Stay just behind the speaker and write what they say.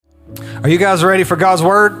Are you guys ready for God's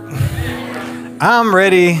word? I'm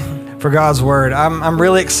ready for God's word. I'm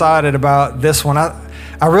really excited about this one.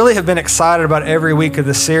 I really have been excited about every week of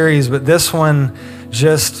the series, but this one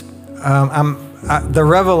just, the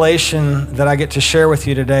revelation that I get to share with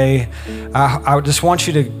you today, I just want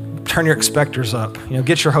you to turn your expectors up,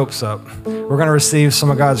 get your hopes up. We're going to receive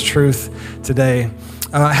some of God's truth today.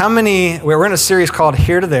 We're in a series called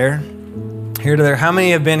Here to There. Here to There. How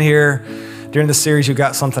many have been here during the series you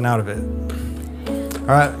got something out of it? All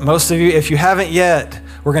right, most of you, if you haven't yet,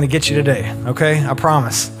 we're going to get you today, okay? I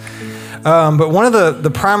promise. But one of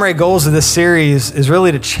the primary goals of this series is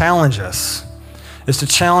really to challenge us. It's to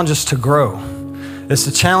challenge us to grow. It's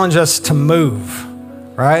to challenge us to move,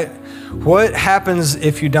 right? What happens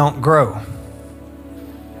if you don't grow?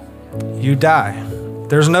 You die.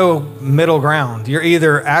 There's no middle ground. You're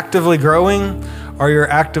either actively growing or you're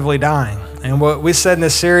actively dying. And what we said in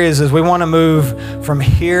this series is we want to move from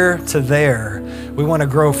here to there. We want to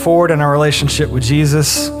grow forward in our relationship with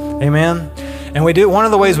Jesus. Amen. And one of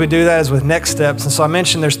the ways we do that is with next steps. And so I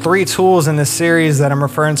mentioned there's 3 tools in this series that I'm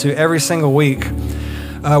referring to every single week.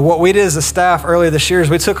 What we did as a staff earlier this year is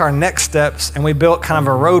we took our next steps and we built kind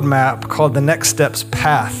of a roadmap called the Next Steps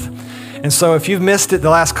Path. And so if you've missed it the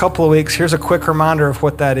last couple of weeks, here's a quick reminder of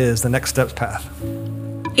what that is, the Next Steps Path.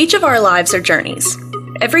 Each of our lives are journeys.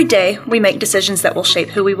 Every day, we make decisions that will shape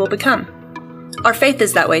who we will become. Our faith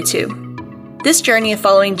is that way too. This journey of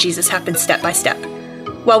following Jesus happens step by step.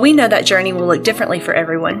 While we know that journey will look differently for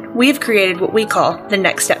everyone, we have created what we call the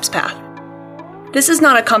Next Steps Path. This is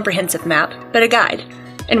not a comprehensive map, but a guide,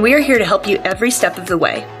 and we are here to help you every step of the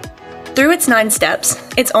way. Through its 9 steps,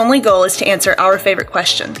 its only goal is to answer our favorite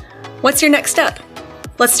question: what's your next step?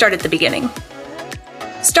 Let's start at the beginning.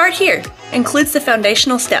 Start Here includes the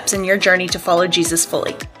foundational steps in your journey to follow Jesus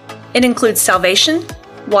fully. It includes salvation,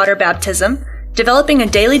 water baptism, developing a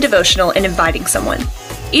daily devotional, and inviting someone.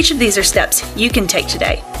 Each of these are steps you can take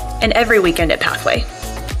today and every weekend at Pathway.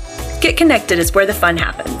 Get Connected is where the fun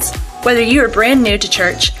happens. Whether you are brand new to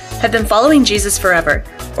church, have been following Jesus forever,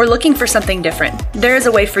 or looking for something different, there is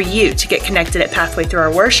a way for you to get connected at Pathway through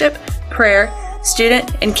our worship, prayer,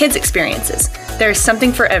 student, and kids experiences. There is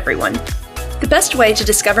something for everyone. The best way to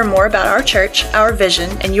discover more about our church, our vision,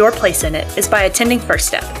 and your place in it is by attending First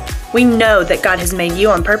Step. We know that God has made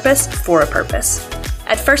you on purpose for a purpose.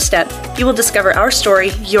 At First Step, you will discover our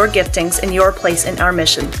story, your giftings, and your place in our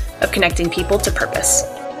mission of connecting people to purpose.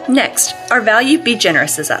 Next, our value Be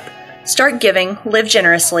Generous is up. Start giving, live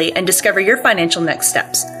generously, and discover your financial next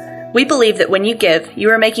steps. We believe that when you give,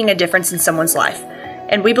 you are making a difference in someone's life,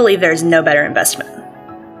 and we believe there is no better investment.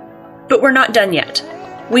 But we're not done yet.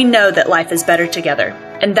 We know that life is better together,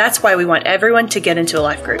 and that's why we want everyone to get into a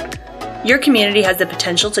life group. Your community has the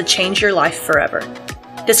potential to change your life forever.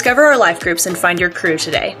 Discover our life groups and find your crew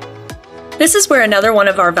today. This is where another one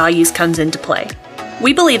of our values comes into play.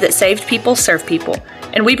 We believe that saved people serve people,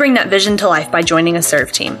 and we bring that vision to life by joining a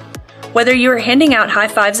serve team. Whether you are handing out high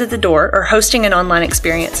fives at the door or hosting an online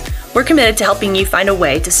experience, we're committed to helping you find a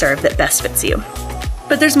way to serve that best fits you.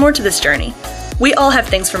 But there's more to this journey. We all have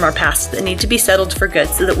things from our past that need to be settled for good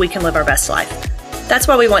so that we can live our best life. That's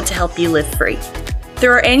why we want to help you live free. Through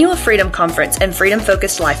our annual Freedom Conference and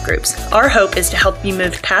freedom-focused life groups, our hope is to help you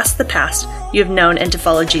move past the past you have known and to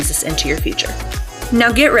follow Jesus into your future.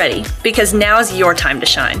 Now get ready, because now is your time to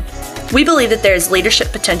shine. We believe that there is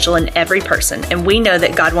leadership potential in every person, and we know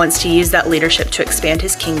that God wants to use that leadership to expand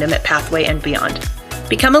His kingdom at Pathway and beyond.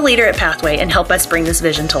 Become a leader at Pathway and help us bring this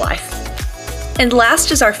vision to life. And last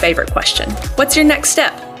is our favorite question: what's your next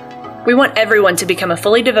step? We want everyone to become a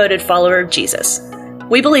fully devoted follower of Jesus.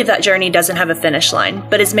 We believe that journey doesn't have a finish line,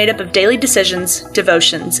 but is made up of daily decisions,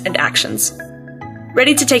 devotions, and actions.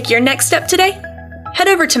 Ready to take your next step today? Head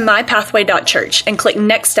over to mypathway.church and click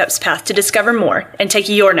Next Steps Path to discover more and take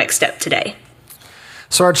your next step today.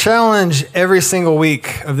 So our challenge every single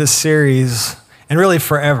week of this series, and really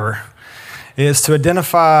forever, is to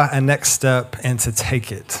identify a next step and to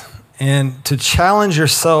take it. And to challenge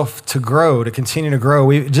yourself to grow, to continue to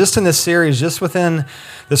grow. Just in this series, just within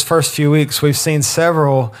this first few weeks, we've seen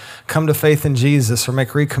several come to faith in Jesus or make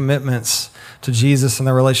recommitments to Jesus and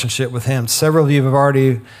their relationship with Him. Several of you have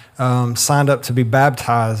already signed up to be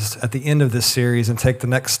baptized at the end of this series and take the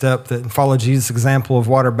next step and follow Jesus' example of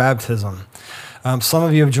water baptism. Some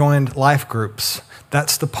of you have joined life groups.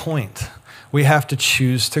 That's the point. We have to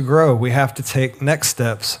choose to grow. We have to take next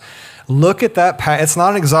steps. Look at that path. It's not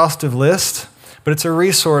an exhaustive list, but it's a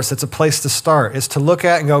resource. It's a place to start. It's to look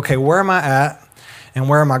at and go, okay, where am I at and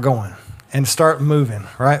where am I going? And start moving,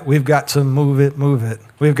 right? We've got to move it.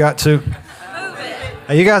 We've got to. Move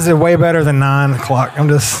it. You guys did way better than 9 o'clock. I'm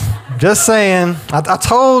just Just saying. I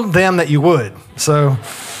told them that you would. So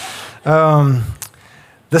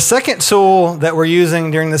the second tool that we're using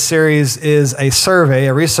during this series is a survey,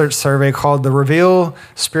 a research survey called the Reveal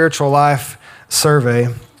Spiritual Life Survey.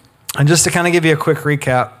 And just to kind of give you a quick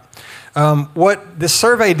recap, what this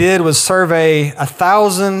survey did was survey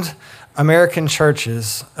 1,000 American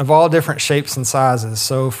churches of all different shapes and sizes.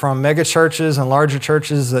 So from mega churches and larger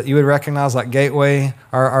churches that you would recognize, like Gateway,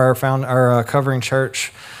 our covering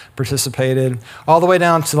church, participated, all the way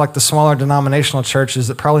down to like the smaller denominational churches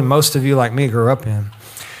that probably most of you like me grew up in.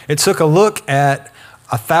 It took a look at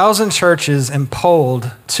 1,000 churches and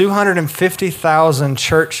polled 250,000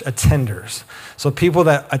 church attenders. So people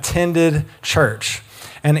that attended church.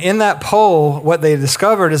 And in that poll, what they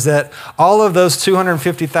discovered is that all of those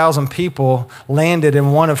 250,000 people landed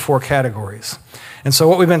in one of four categories. And so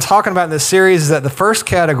what we've been talking about in this series is that the first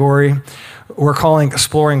category we're calling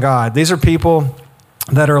Exploring God. These are people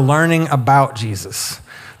that are learning about Jesus,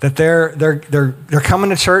 that they're coming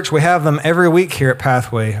to church. We have them every week here at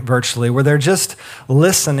Pathway virtually, where they're just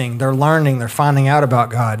listening, they're learning, they're finding out about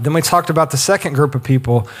God. Then we talked about the second group of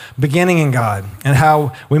people, beginning in God, and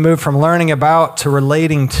how we move from learning about to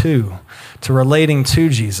relating to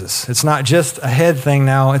Jesus. It's not just a head thing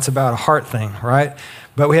now, it's about a heart thing, right?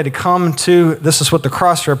 But we had to come to, this is what the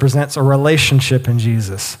cross represents, a relationship in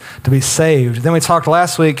Jesus, to be saved. Then we talked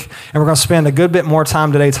last week, and we're going to spend a good bit more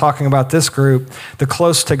time today talking about this group, the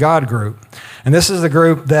Close to God group. And this is the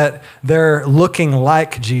group that they're looking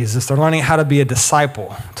like Jesus. They're learning how to be a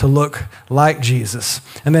disciple, to look like Jesus.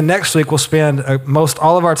 And then next week, we'll spend most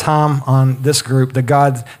all of our time on this group, the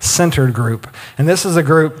God-centered group. And this is a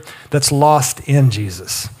group that's lost in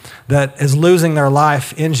Jesus, that is losing their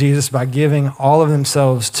life in Jesus by giving all of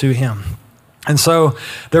themselves to him. And so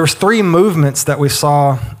there was three movements that we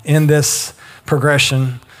saw in this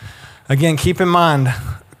progression. Again, keep in mind,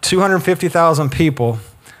 250,000 people.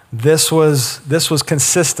 This was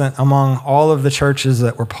consistent among all of the churches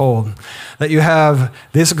that were polled. That you have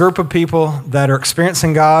this group of people that are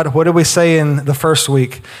experiencing God. What did we say in the first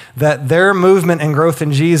week? That their movement and growth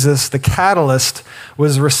in Jesus, the catalyst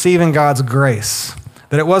was receiving God's grace.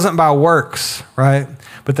 That it wasn't by works, right?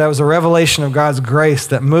 But that was a revelation of God's grace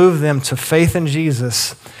that moved them to faith in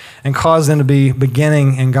Jesus and caused them to be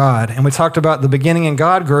beginning in God. And we talked about the beginning in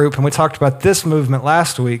God group, and we talked about this movement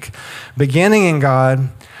last week. Beginning in God,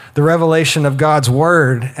 the revelation of God's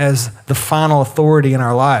word as the final authority in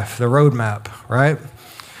our life, the roadmap, right?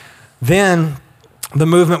 Then the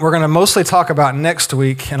movement we're going to mostly talk about next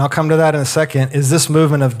week, and I'll come to that in a second, is this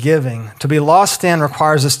movement of giving. To be lost in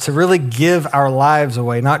requires us to really give our lives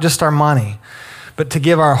away, not just our money, but to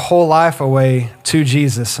give our whole life away to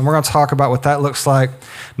Jesus. And we're going to talk about what that looks like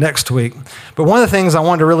next week. But one of the things I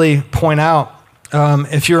wanted to really point out,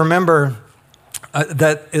 if you remember,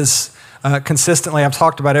 that is consistently I've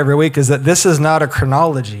talked about every week, is that this is not a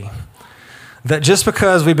chronology. That just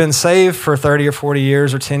because we've been saved for 30 or 40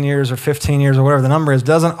 years or 10 years or 15 years or whatever the number is,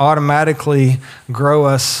 doesn't automatically grow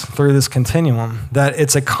us through this continuum. That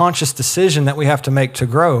it's a conscious decision that we have to make to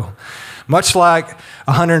grow. Much like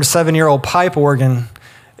a 107-year-old pipe organ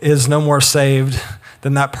is no more saved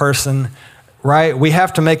than that person, right? We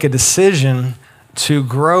have to make a decision to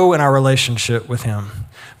grow in our relationship with him.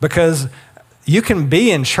 Because you can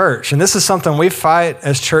be in church, and this is something we fight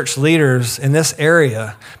as church leaders in this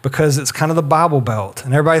area because it's kind of the Bible Belt.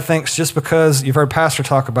 And everybody thinks just because, you've heard Pastor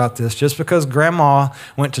talk about this, just because grandma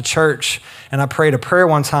went to church and I prayed a prayer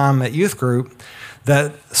one time at youth group,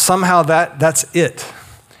 that somehow that's it.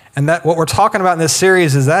 And that what we're talking about in this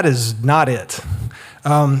series is that is not it.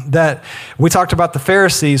 That we talked about the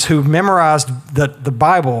Pharisees who memorized the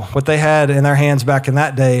Bible, what they had in their hands back in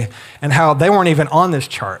that day, and how they weren't even on this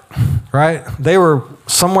chart, right? They were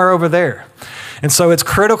somewhere over there. And so it's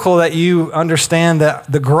critical that you understand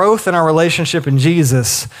that the growth in our relationship in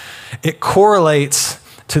Jesus, it correlates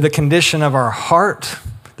to the condition of our heart,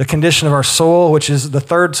 the condition of our soul, which is the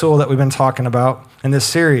third tool that we've been talking about in this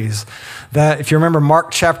series. That if you remember Mark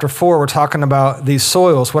chapter 4, we're talking about these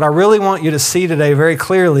soils. What I really want you to see today very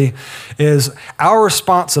clearly is our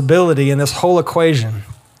responsibility in this whole equation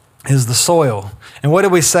is the soil. And what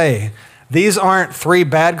did we say? These aren't three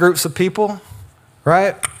bad groups of people,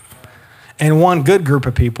 right? And one good group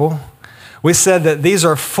of people. We said that these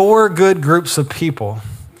are four good groups of people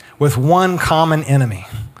with one common enemy,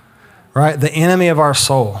 right? The enemy of our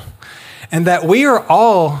soul. And that we are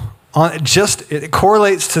all it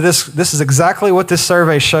correlates to this. This is exactly what this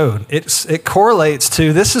survey showed. It correlates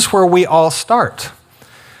to, this is where we all start.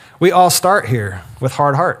 We all start here with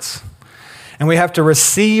hard hearts. And we have to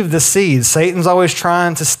receive the seeds. Satan's always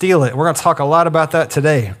trying to steal it. We're going to talk a lot about that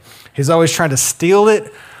today. He's always trying to steal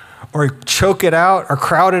it or choke it out or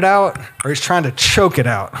crowd it out, or he's trying to choke it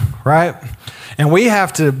out, right? And we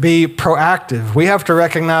have to be proactive. We have to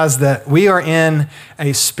recognize that we are in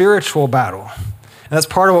a spiritual battle. And that's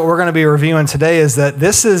part of what we're going to be reviewing today, is that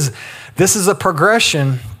this is a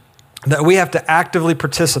progression that we have to actively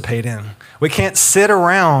participate in. We can't sit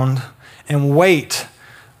around and wait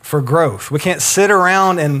for growth. We can't sit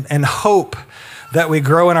around and hope that we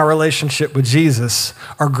grow in our relationship with Jesus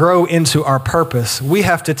or grow into our purpose. We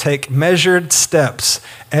have to take measured steps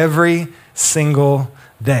every single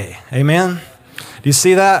day. Amen? Do you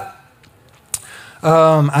see that?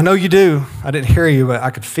 I know you do. I didn't hear you, but I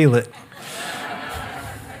could feel it.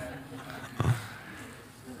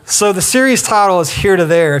 So the series title is Here to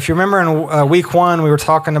There. If you remember in week 1, we were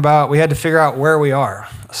talking about we had to figure out where we are.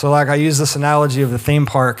 So like I use this analogy of the theme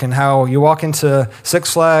park and how you walk into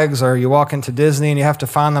Six Flags or you walk into Disney and you have to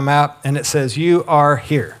find the map and it says you are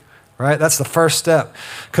here, right? That's the first step.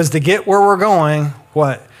 Because to get where we're going,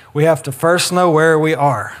 what? We have to first know where we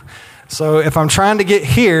are. So if I'm trying to get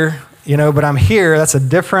here, but I'm here, that's a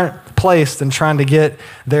different place than trying to get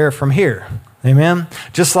there from here. Amen?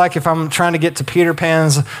 Just like if I'm trying to get to Peter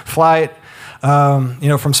Pan's flight,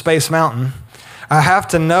 from Space Mountain, I have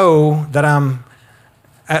to know that I'm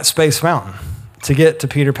at Space Mountain to get to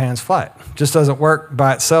Peter Pan's flight. It just doesn't work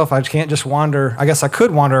by itself. I can't just wander. I guess I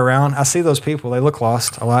could wander around. I see those people. They look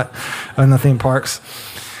lost a lot in the theme parks.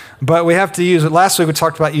 But we have to use, last week we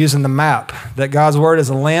talked about using the map, that God's word is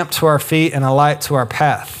a lamp to our feet and a light to our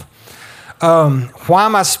path. Why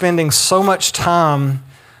am I spending so much time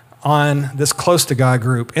on this Close to God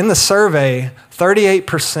group? In the survey,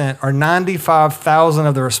 38% or 95,000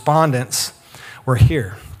 of the respondents were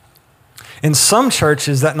here. In some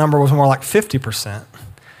churches, that number was more like 50%.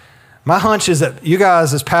 My hunch is that you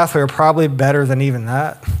guys as Pathway are probably better than even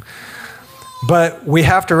that. But we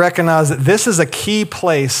have to recognize that this is a key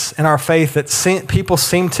place in our faith that people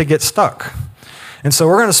seem to get stuck. And so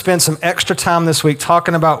we're going to spend some extra time this week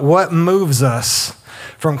talking about what moves us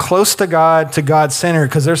from close to God-centered,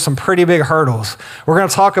 because there's some pretty big hurdles. We're going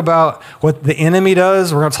to talk about what the enemy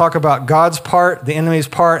does. We're going to talk about God's part, the enemy's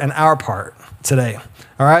part, and our part today.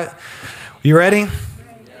 All right? You ready?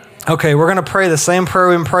 Okay, we're going to pray the same prayer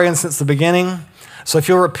we've been praying since the beginning. So if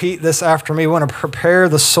you'll repeat this after me, we want to prepare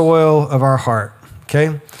the soil of our heart.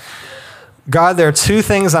 Okay? God, there are 2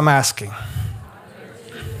 things I'm asking.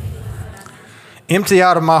 Empty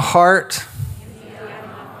out of my heart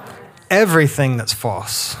everything that's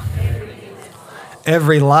false,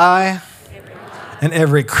 every lie, and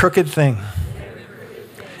every crooked thing.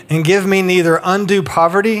 And give me neither undue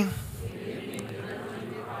poverty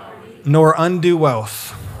nor undue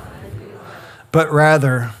wealth, but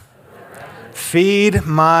rather feed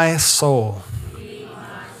my soul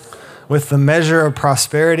with the measure of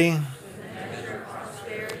prosperity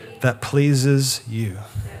that pleases you.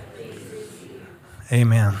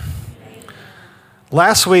 Amen.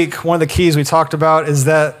 Last week, one of the keys we talked about is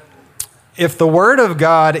that if the Word of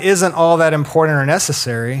God isn't all that important or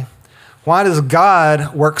necessary, why does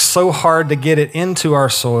God work so hard to get it into our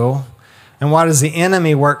soil? And why does the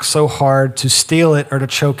enemy work so hard to steal it or to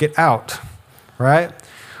choke it out? Right?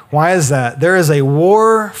 Why is that? There is a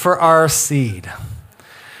war for our seed.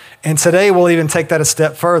 And today we'll even take that a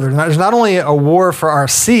step further. There's not only a war for our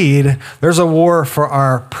seed, there's a war for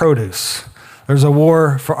our produce. There's a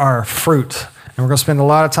war for our fruit. And we're going to spend a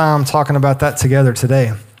lot of time talking about that together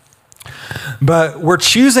today. But we're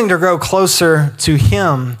choosing to grow closer to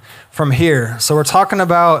Him from here. So we're talking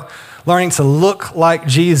about learning to look like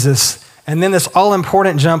Jesus, and then this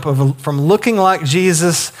all-important jump from looking like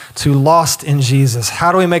Jesus to lost in Jesus.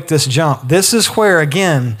 How do we make this jump? This is where,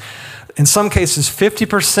 again, in some cases,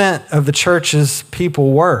 50% of the church's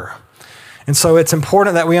people were. And so it's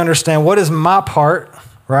important that we understand what is my part,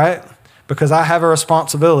 right? Because I have a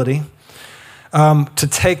responsibility to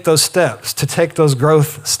take those steps, to take those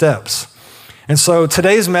growth steps. And so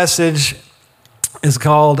today's message is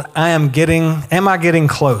called, Am I getting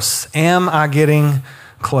close? Am I getting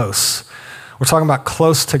close? We're talking about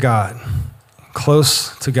close to God.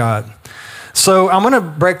 Close to God. So I'm going to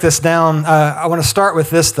break this down. I want to start with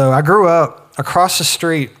this, though. I grew up across the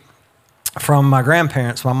street from my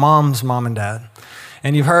grandparents, my mom's mom and dad.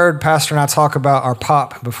 And you've heard Pastor and I talk about our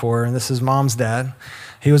pop before, and this is mom's dad.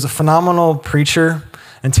 He was a phenomenal preacher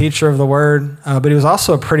and teacher of the word, but he was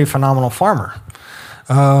also a pretty phenomenal farmer.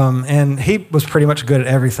 And he was pretty much good at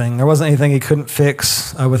everything. There wasn't anything he couldn't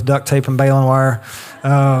fix with duct tape and baling wire.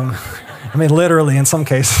 Literally in some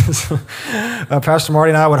cases. Pastor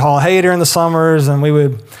Marty and I would haul hay during the summers, and we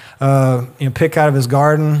would pick out of his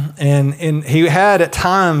garden. And he had at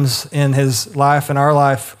times in his life and our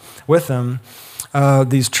life with him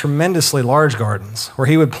these tremendously large gardens where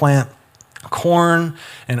he would plant corn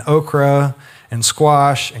and okra and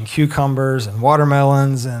squash and cucumbers and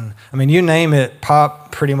watermelons. And I mean, you name it,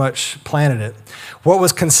 Pop pretty much planted it. What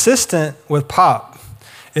was consistent with Pop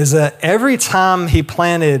is that every time he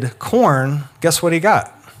planted corn, guess what he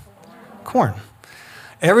got? Corn.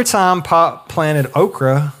 Every time Pop planted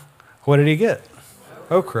okra, what did he get?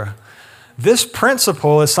 Okra. This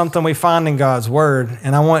principle is something we find in God's word,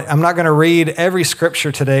 and I'm not going to read every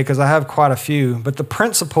scripture today because I have quite a few, but the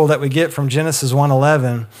principle that we get from Genesis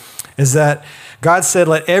 1:11 is that God said,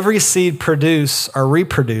 let every seed produce or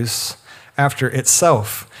reproduce after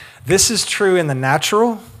itself. This is true in the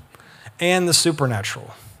natural and the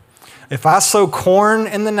supernatural. If I sow corn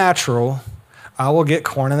in the natural, I will get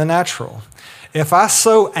corn in the natural. If I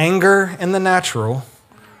sow anger in the natural,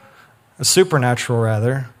 the supernatural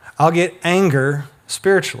rather, I'll get anger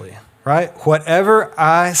spiritually, right? Whatever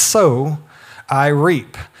I sow, I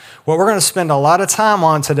reap. What we're going to spend a lot of time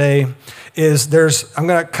on today is I'm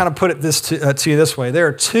going to kind of put it to you this way. There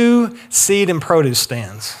are 2 seed and produce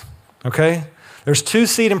stands, okay? There's 2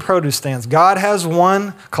 seed and produce stands. God has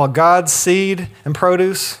one called God's seed and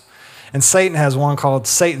produce, and Satan has one called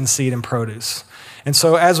Satan's seed and produce. And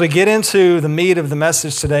so as we get into the meat of the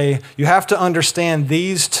message today, you have to understand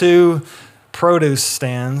these 2 produce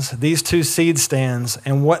stands, these 2 seed stands,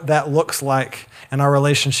 and what that looks like in our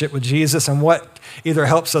relationship with Jesus, and what either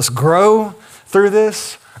helps us grow through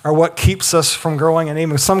this or what keeps us from growing, and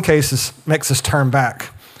even in some cases makes us turn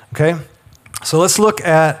back, okay? So let's look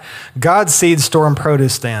at God's seed, store, and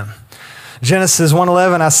produce stand. Genesis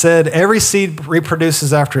 1:11, I said, every seed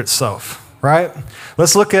reproduces after itself, right?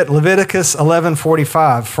 Let's look at Leviticus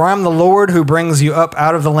 11:45. For I am the Lord who brings you up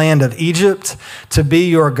out of the land of Egypt to be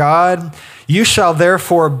your God. You shall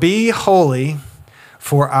therefore be holy,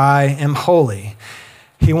 for I am holy.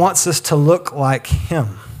 He wants us to look like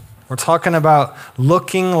him. We're talking about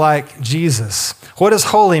looking like Jesus. What does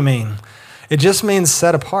holy mean? It just means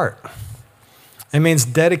set apart. It means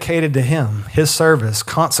dedicated to him, his service,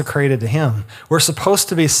 consecrated to him. We're supposed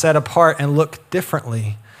to be set apart and look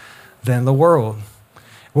differently than the world.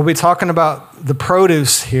 We'll be talking about the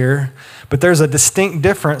produce here, but there's a distinct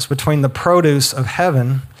difference between the produce of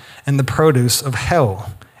heaven and the produce of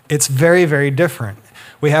hell. It's very, very different.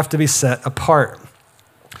 We have to be set apart.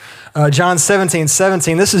 John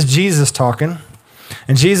 17:17, this is Jesus talking.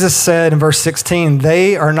 And Jesus said in verse 16,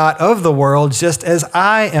 they are not of the world, just as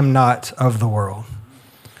I am not of the world.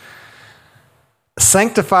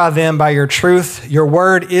 Sanctify them by your truth. Your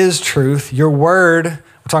word is truth. Your word,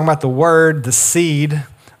 we're talking about the word, the seed,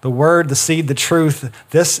 the truth.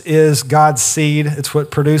 This is God's seed. It's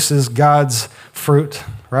what produces God's fruit,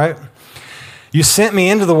 right? You sent me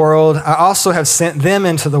into the world. I also have sent them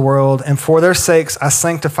into the world, and for their sakes I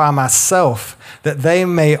sanctify myself, that they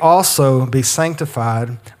may also be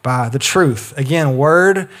sanctified by the truth. Again,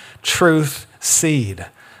 word, truth, seed.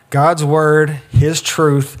 God's word, his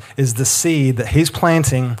truth, is the seed that he's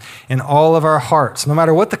planting in all of our hearts, no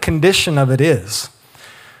matter what the condition of it is.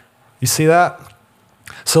 You see that?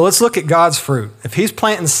 So let's look at God's fruit. If he's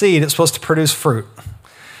planting seed, it's supposed to produce fruit.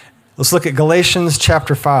 Let's look at Galatians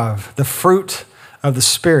chapter 5, the fruit of the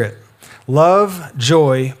Spirit. Love,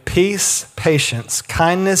 joy, peace, patience,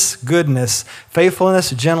 kindness, goodness, faithfulness,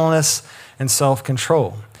 gentleness, and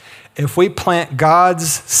self-control. If we plant God's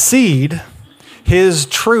seed, his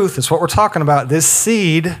truth is what we're talking about, this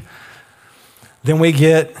seed, then we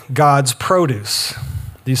get God's produce.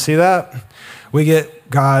 Do you see that? We get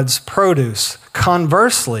God's produce.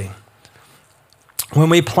 Conversely, when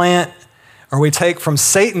we plant or we take from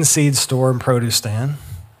Satan's seed store and produce stand,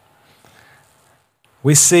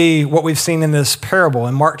 we see what we've seen in this parable.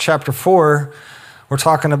 In Mark chapter 4, we're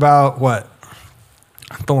talking about what?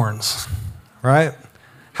 Thorns, right?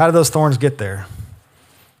 How did those thorns get there?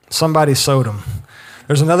 Somebody sowed them.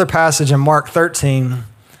 There's another passage in Mark 13.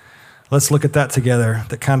 Let's look at that together.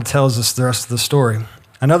 That kind of tells us the rest of the story.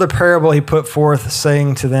 Another parable he put forth,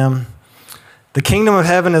 saying to them, the kingdom of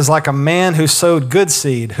heaven is like a man who sowed good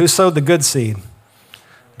seed. Who sowed the good seed?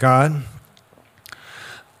 God.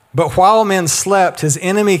 But while men slept, his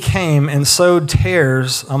enemy came and sowed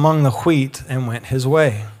tares among the wheat and went his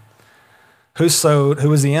way. Who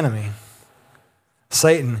was the enemy?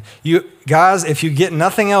 Satan. You guys, if you get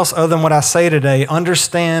nothing else other than what I say today,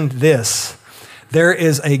 understand this. There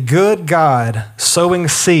is a good God sowing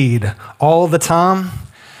seed all the time,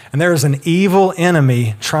 and there is an evil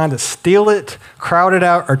enemy trying to steal it, crowd it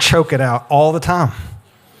out, or choke it out all the time.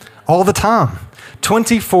 All the time.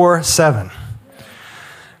 24/7.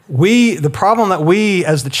 The problem that we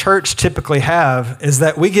as the church typically have is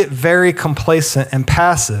that we get very complacent and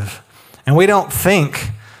passive And we don't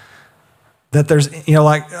think that there's,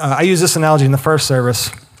 I use this analogy in the first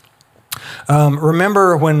service.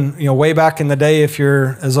 Remember when, way back in the day, if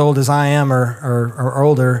you're as old as I am or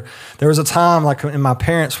older, there was a time like in my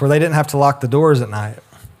parents where they didn't have to lock the doors at night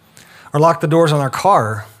or lock the doors on their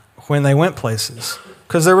car when they went places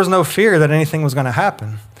because there was no fear that anything was going to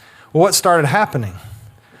happen. Well, what started happening?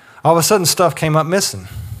 All of a sudden, stuff came up missing.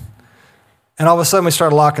 And all of a sudden, we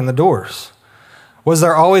started locking the doors. Was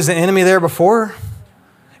there always an enemy there before?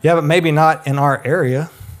 Yeah, but maybe not in our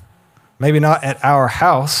area. Maybe not at our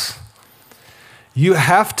house. You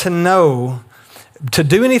have to know, to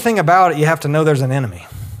do anything about it, you have to know there's an enemy.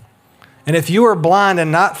 And if you are blind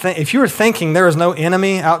and if you are thinking there is no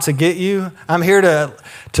enemy out to get you, I'm here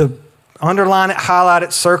to underline it, highlight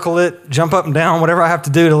it, circle it, jump up and down, whatever I have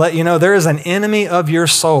to do to let you know there is an enemy of your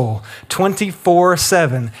soul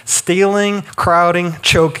 24/7, stealing, crowding,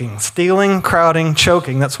 choking. Stealing, crowding,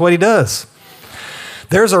 choking. That's what he does.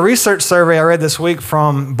 There's a research survey I read this week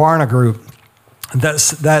from Barna Group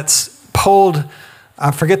that's polled,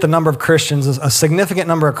 I forget the number of Christians, a significant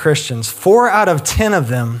number of Christians. 4 out of 10 of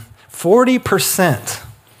them, 40%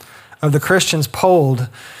 of the Christians polled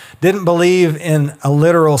didn't believe in a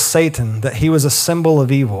literal Satan, that he was a symbol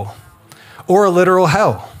of evil, or a literal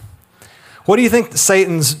hell. What do you think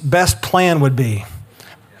Satan's best plan would be?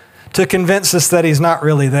 To convince us that he's not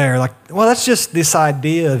really there. Like, well, that's just this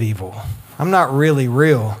idea of evil. I'm not really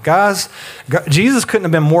real. Guys, Jesus couldn't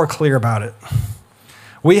have been more clear about it.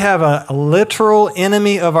 We have a literal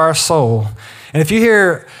enemy of our soul. And if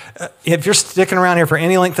you're sticking around here for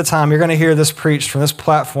any length of time, you're going to hear this preached from this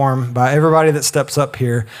platform by everybody that steps up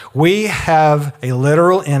here. We have a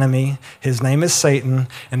literal enemy. His name is Satan,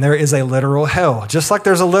 and there is a literal hell, just like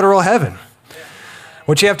there's a literal heaven.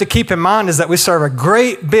 What you have to keep in mind is that we serve a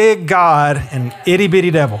great big God and itty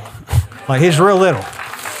bitty devil. Like he's real little.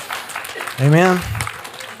 Amen.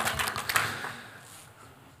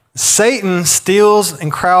 Satan steals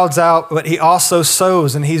and crowds out, but he also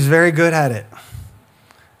sows, and he's very good at it.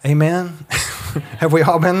 Amen? Have we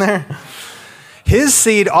all been there? His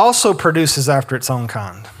seed also produces after its own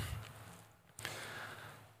kind.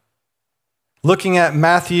 Looking at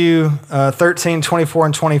Matthew 13, 24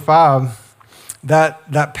 and 25,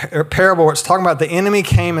 that parable where it's talking about the enemy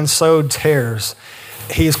came and sowed tares.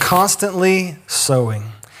 He's constantly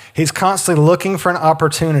sowing. He's constantly looking for an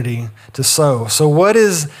opportunity to sow. So what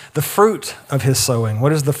is the fruit of his sowing?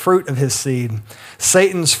 What is the fruit of his seed?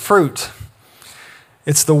 Satan's fruit.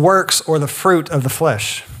 It's the works or the fruit of the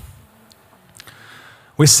flesh.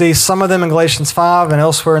 We see some of them in Galatians 5 and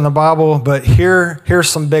elsewhere in the Bible, but here's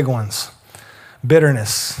some big ones.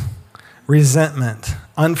 Bitterness, resentment,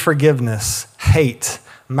 unforgiveness, hate,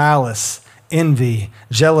 malice, envy,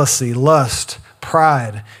 jealousy, lust,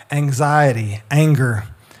 pride, anxiety, anger,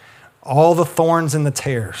 all the thorns and the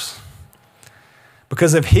tares.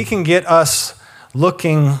 Because if he can get us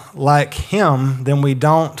looking like him, then we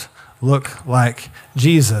don't look like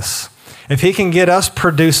Jesus. If he can get us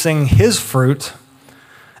producing his fruit,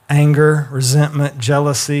 anger, resentment,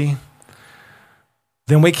 jealousy,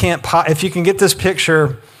 then we can't, if you can get this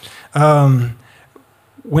picture, what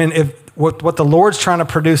the Lord's trying to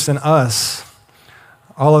produce in us,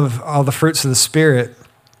 all the fruits of the Spirit,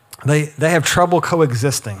 they have trouble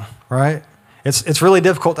coexisting, right? It's really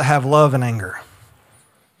difficult to have love and anger.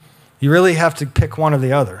 You really have to pick one or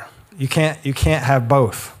the other. You can't have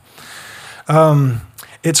both.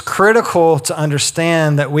 It's critical to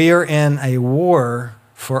understand that we are in a war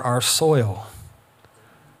for our soil.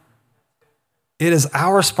 It is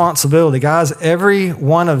our responsibility. Guys, every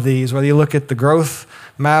one of these, whether you look at the growth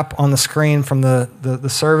map on the screen from the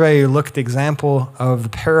survey, you look at the example of the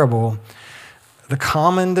parable, the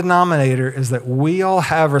common denominator is that we all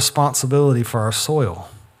have responsibility for our soil.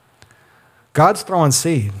 God's throwing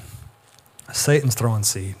seed. Satan's throwing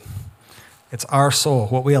seed. It's our soul.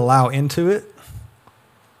 What we allow into it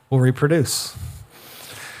will reproduce.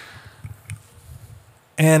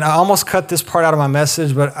 And I almost cut this part out of my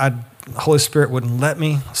message, but the Holy Spirit wouldn't let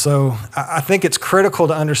me. So I think it's critical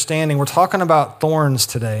to understanding. We're talking about thorns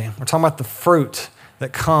today. We're talking about the fruit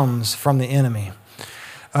that comes from the enemy.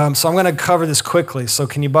 So I'm going to cover this quickly. So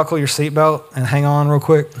can you buckle your seatbelt and hang on real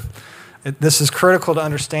quick? This is critical to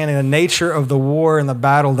understanding the nature of the war and the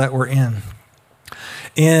battle that we're in.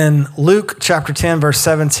 In Luke chapter 10, verse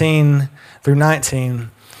 17 through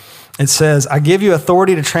 19, it says, I give you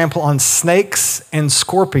authority to trample on snakes and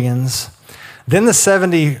scorpions. Then the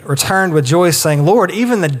 70 returned with joy, saying, Lord,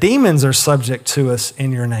 even the demons are subject to us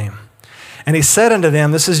in your name. And he said unto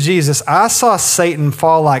them, this is Jesus, I saw Satan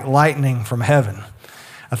fall like lightning from heaven.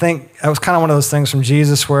 I think that was kind of one of those things from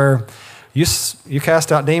Jesus where You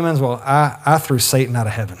cast out demons? Well, I threw Satan out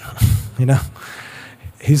of heaven. You know?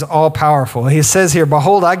 He's all powerful. He says here,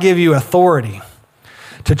 behold, I give you authority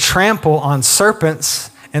to trample on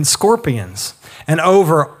serpents and scorpions and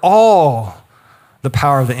over all the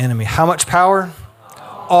power of the enemy. How much power?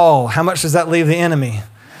 All. How much does that leave the enemy?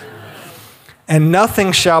 And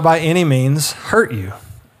nothing shall by any means hurt you.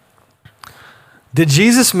 Did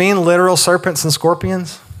Jesus mean literal serpents and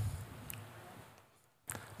scorpions?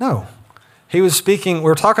 No. He was speaking,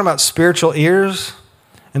 we're talking about spiritual ears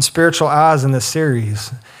and spiritual eyes in this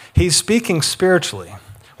series. He's speaking spiritually.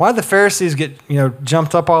 Why did the Pharisees get,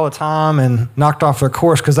 jumped up all the time and knocked off their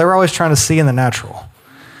course? Because they were always trying to see in the natural.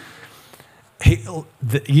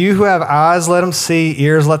 You who have eyes, let them see,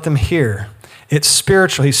 ears, let them hear. It's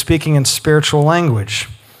spiritual. He's speaking in spiritual language.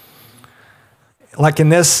 Like in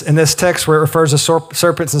this text where it refers to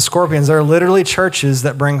serpents and scorpions, there are literally churches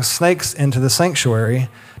that bring snakes into the sanctuary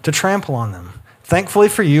to trample on them. Thankfully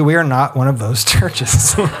for you, we are not one of those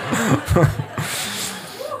churches.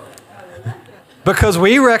 Because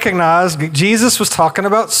we recognize Jesus was talking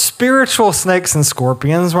about spiritual snakes and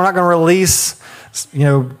scorpions. We're not going to release,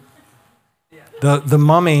 the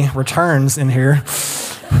mummy returns in here.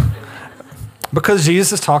 Because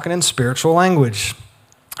Jesus is talking in spiritual language.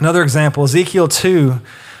 Another example, Ezekiel 2,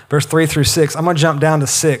 verse 3 through 6. I'm going to jump down to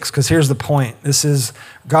 6 because here's the point. This is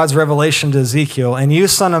God's revelation to Ezekiel. And you,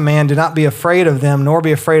 son of man, do not be afraid of them, nor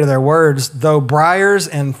be afraid of their words, though briars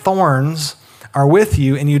and thorns are with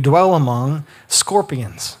you, and you dwell among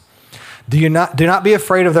scorpions. Do not be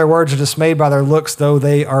afraid of their words or dismayed by their looks, though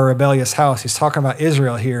they are a rebellious house. He's talking about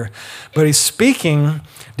Israel here. But he's speaking,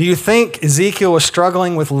 do you think Ezekiel was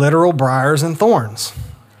struggling with literal briars and thorns?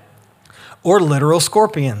 Or literal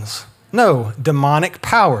scorpions? No, demonic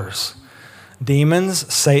powers.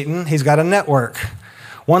 Demons, Satan, he's got a network.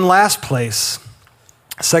 One last place,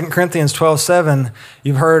 2 Corinthians 12:7,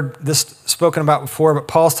 you've heard this spoken about before, but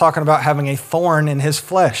Paul's talking about having a thorn in his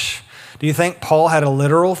flesh. Do you think Paul had a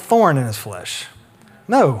literal thorn in his flesh?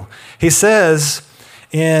 No. He says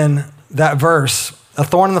in that verse, a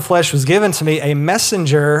thorn in the flesh was given to me, a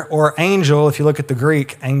messenger or angel, if you look at the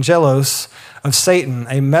Greek, angelos, of Satan,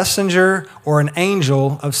 a messenger or an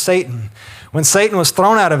angel of Satan. When Satan was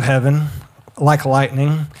thrown out of heaven like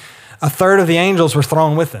lightning, a third of the angels were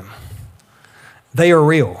thrown with him. They are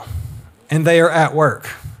real, and they are at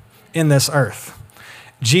work in this earth.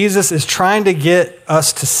 Jesus is trying to get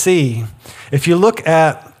us to see. If you look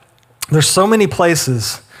at, there's so many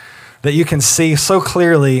places that you can see so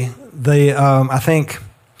clearly.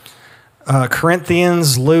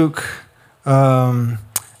 Corinthians, Luke,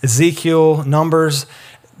 Ezekiel, Numbers,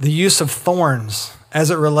 the use of thorns as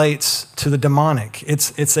it relates to the demonic.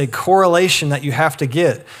 It's a correlation that you have to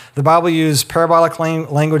get. The Bible uses parabolic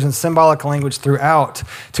language and symbolic language throughout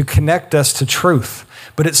to connect us to truth.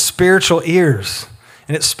 But it's spiritual ears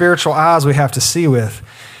and it's spiritual eyes we have to see with.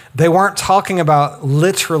 They weren't talking about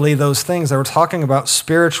literally those things. They were talking about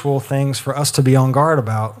spiritual things for us to be on guard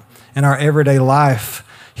about in our everyday life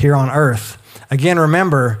here on earth. Again,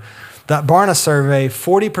 remember that Barna survey,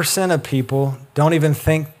 40% of people don't even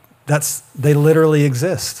think they literally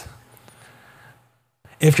exist.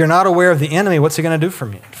 If you're not aware of the enemy, what's he going to do for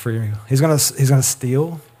you? He's going to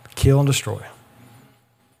steal, kill, and destroy.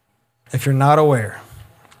 If you're not aware.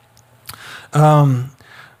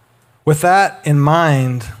 With that in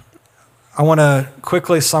mind, I want to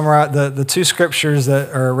quickly summarize the two scriptures that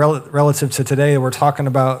are relative to today. We're talking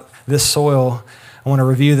about this soil. I want to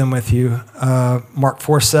review them with you. Mark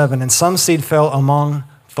 4:7. And some seed fell among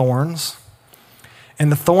thorns,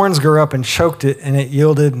 and the thorns grew up and choked it, and it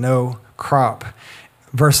yielded no crop.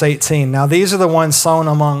 Verse 18. Now these are the ones sown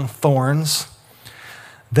among thorns.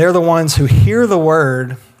 They're the ones who hear the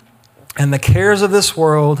word, and the cares of this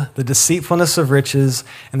world, the deceitfulness of riches,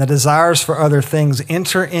 and the desires for other things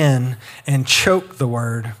enter in and choke the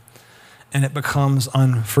word, and it becomes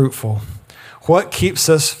unfruitful. What keeps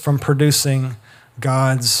us from producing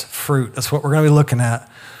God's fruit? That's what we're going to be looking at.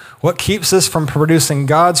 What keeps us from producing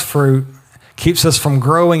God's fruit keeps us from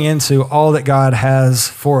growing into all that God has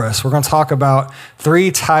for us. We're going to talk about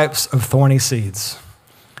 3 types of thorny seeds.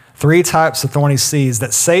 3 types of thorny seeds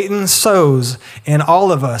that Satan sows in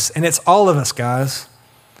all of us. And it's all of us, guys.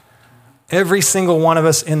 Every single one of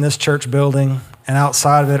us in this church building and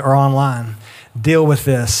outside of it or online deal with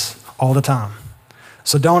this all the time.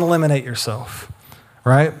 So don't eliminate yourself,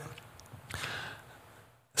 right?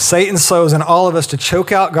 Satan sows in all of us to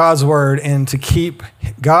choke out God's word and to keep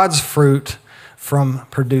God's fruit from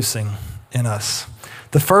producing in us.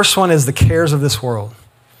 The first one is the cares of this world.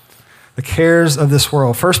 The cares of this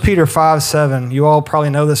world. 1 Peter 5:7, you all probably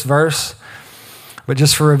know this verse. But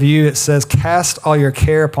just for review, it says, cast all your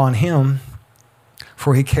care upon him,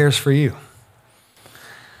 for he cares for you.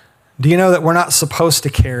 Do you know that we're not supposed to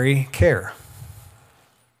carry care?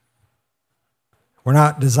 We're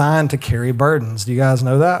not designed to carry burdens. Do you guys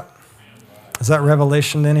know that? Is that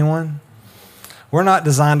revelation to anyone? We're not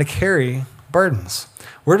designed to carry burdens.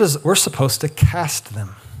 We're supposed to cast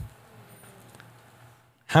them.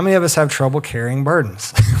 How many of us have trouble carrying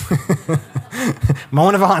burdens?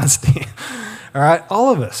 Moment of honesty. All right,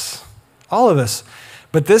 all of us.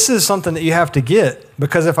 But this is something that you have to get,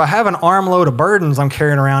 because if I have an armload of burdens I'm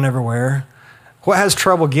carrying around everywhere, what has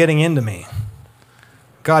trouble getting into me?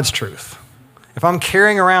 God's truth. If I'm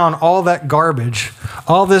carrying around all that garbage,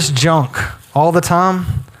 all this junk all the time,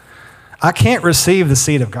 I can't receive the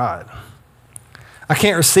seed of God. I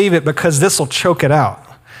can't receive it because this will choke it out,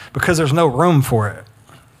 because there's no room for it.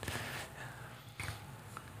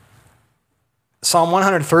 Psalm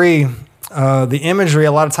 103, the imagery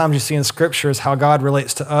a lot of times you see in Scripture is how God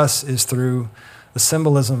relates to us is through the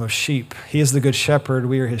symbolism of sheep. He is the good shepherd,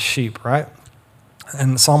 we are his sheep, right?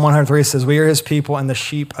 And Psalm 103 says, we are his people and the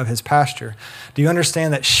sheep of his pasture. Do you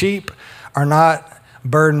understand that sheep are not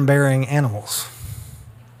burden-bearing animals?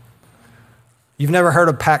 You've never heard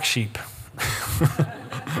of pack sheep.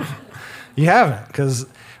 You haven't, because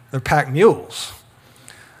they're pack mules.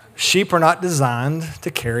 Sheep are not designed to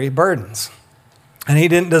carry burdens. And he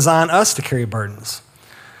didn't design us to carry burdens.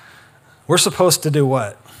 We're supposed to do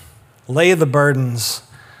what? Lay the burdens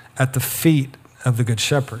at the feet of the good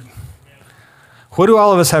shepherd. What do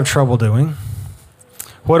all of us have trouble doing?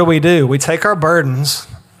 What do? We take our burdens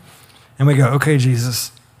and we go, okay,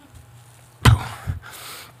 Jesus. All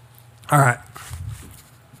right.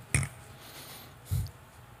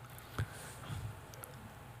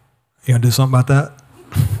 You gonna do something about that?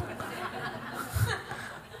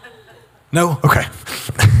 No? Okay.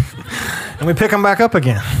 And we pick them back up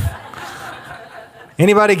again.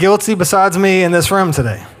 Anybody guilty besides me in this room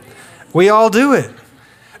today? We all do it.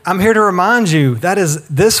 I'm here to remind you that is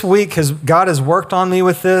this week God has worked on me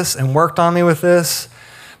with this and worked on me with this,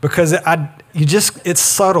 because it's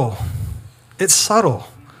subtle. It's subtle.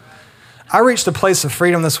 I reached a place of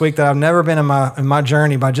freedom this week that I've never been in my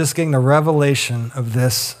journey by just getting the revelation of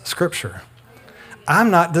this scripture. I'm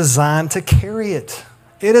not designed to carry it.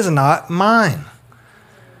 It is not mine.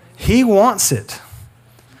 He wants it.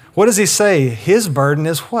 What does he say? His burden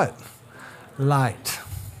is what? Light.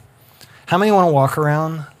 How many want to walk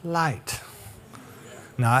around light?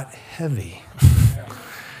 Not heavy.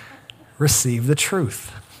 Receive the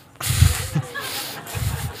truth.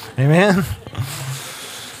 Amen?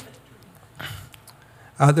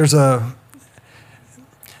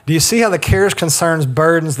 Do you see how the cares, concerns,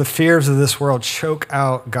 burdens, the fears of this world choke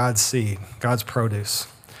out God's seed, God's produce?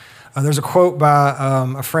 There's a quote by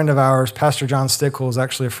a friend of ours, Pastor John Stickles,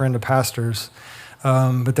 actually a friend of pastors.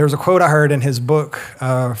 But there's a quote I heard in his book,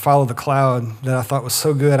 Follow the Cloud, that I thought was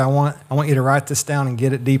so good. I want you to write this down and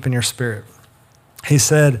get it deep in your spirit. He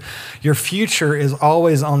said, your future is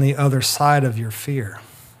always on the other side of your fear.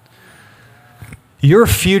 Your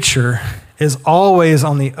future is always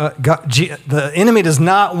on the enemy does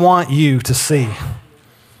not want you to see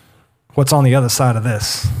what's on the other side of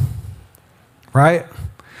this, right?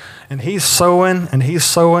 And he's sowing, and he's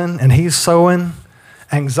sowing, and he's sowing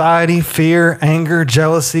anxiety, fear, anger,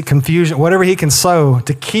 jealousy, confusion, whatever he can sow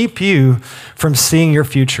to keep you from seeing your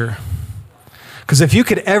future. Because if you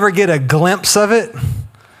could ever get a glimpse of it,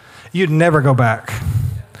 you'd never go back.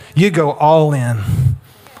 You'd go all in.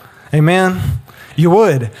 Amen? You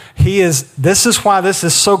would. This is why this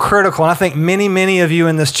is so critical. And I think many, many of you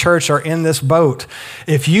in this church are in this boat.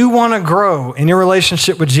 If you want to grow in your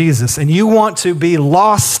relationship with Jesus and you want to be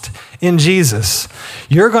lost in Jesus,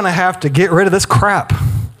 you're going to have to get rid of this crap.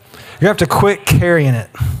 You have to quit carrying it.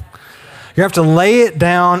 You have to lay it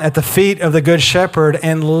down at the feet of the Good Shepherd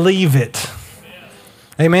and leave it.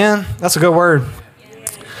 Amen? That's a good word.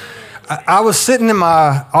 I was sitting in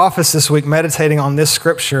my office this week meditating on this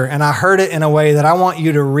scripture, and I heard it in a way that I want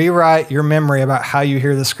you to rewrite your memory about how you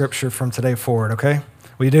hear the scripture from today forward, okay?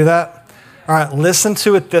 Will you do that? All right, listen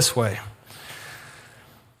to it this way.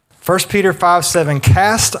 1 Peter 5:7,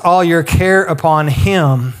 cast all your care upon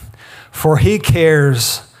him, for he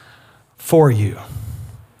cares for you.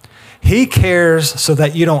 He cares so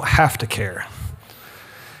that you don't have to care.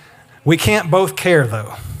 We can't both care,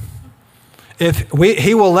 though.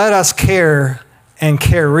 He will let us care and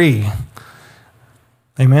carry,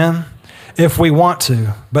 amen, if we want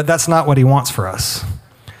to, but that's not what he wants for us.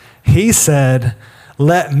 He said,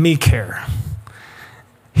 let me care.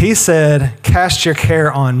 He said, cast your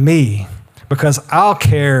care on me because I'll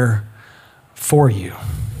care for you.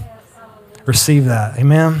 receive that.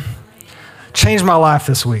 Amen. Changed my life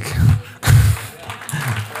this week.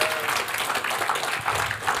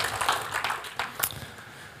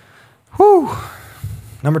 Whew.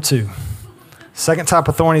 Number 2, second type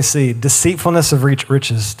of thorny seed, deceitfulness of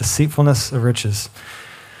riches. Deceitfulness of riches.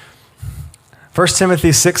 1 Timothy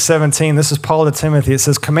 6:17, this is Paul to Timothy. It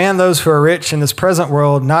says, command those who are rich in this present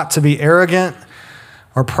world not to be arrogant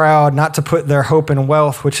or proud, not to put their hope in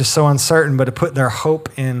wealth, which is so uncertain, but to put their hope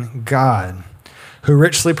in God, who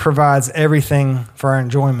richly provides everything for our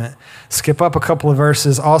enjoyment. Skip up a couple of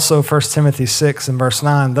verses, also 1 Timothy 6 and verse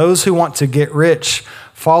 9. Those who want to get rich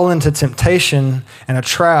fall into temptation and a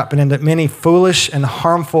trap and into many foolish and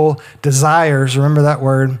harmful desires, remember that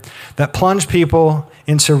word, that plunge people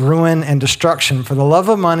into ruin and destruction. For the love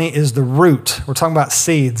of money is the root. We're talking about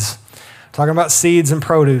seeds. Talking about seeds and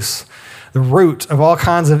produce. The root of all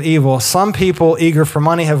kinds of evil. Some people eager for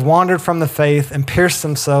money have wandered from the faith and pierced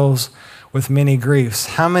themselves with many griefs.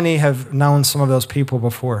 How many have known some of those people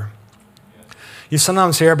before? You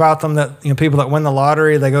sometimes hear about them that, people that win the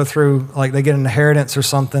lottery, they go through, like they get an inheritance or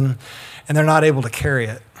something, and they're not able to carry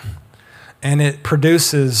it. And it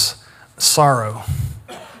produces sorrow.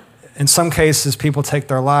 In some cases, people take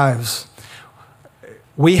their lives.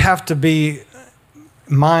 We have to be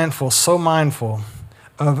mindful, so mindful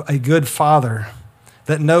of a good Father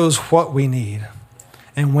that knows what we need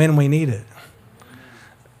and when we need it.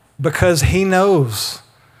 Because he knows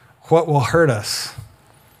what will hurt us.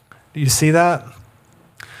 Do you see that?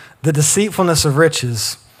 The deceitfulness of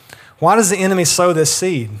riches. Why does the enemy sow this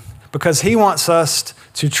seed? Because he wants us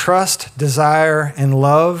to trust, desire, and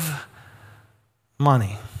love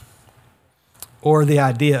money or the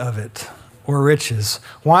idea of it or riches.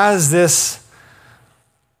 Why is this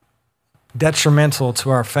detrimental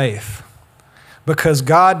to our faith? Because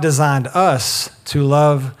God designed us to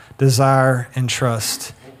love, desire, and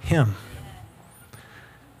trust him.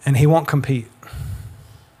 And he won't compete,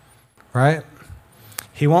 right?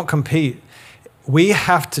 He won't compete. We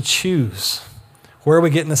have to choose. Where are we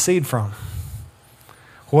getting the seed from?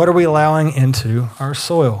 What are we allowing into our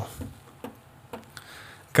soil?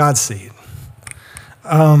 God's seed.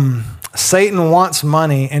 Satan wants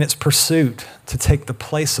money in its pursuit to take the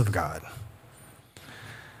place of God.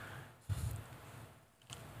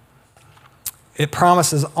 It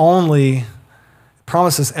promises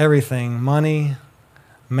everything. Money,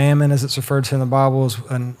 mammon, as it's referred to in the Bible, is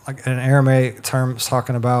an Aramaic term. It's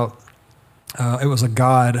talking about it was a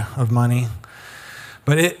god of money.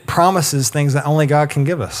 But it promises things that only God can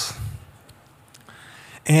give us.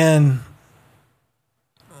 And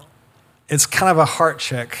it's kind of a heart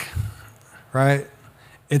check, right?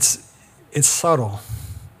 It's subtle.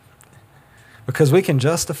 Because we can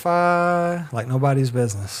justify like nobody's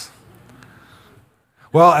business.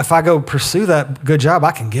 Well, if I go pursue that good job,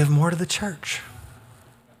 I can give more to the church.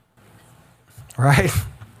 Right?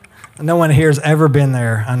 No one here has ever been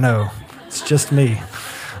there, I know. It's just me.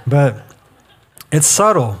 But it's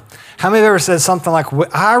subtle. How many have ever said something like,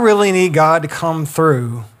 I really need God to come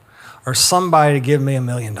through or somebody to give me $1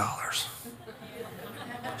 million?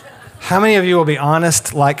 How many of you will be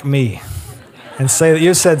honest like me and say that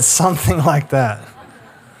you said something like that?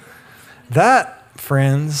 That,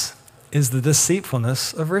 friends, is the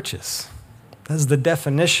deceitfulness of riches. That is the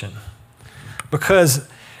definition. Because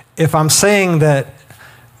if I'm saying that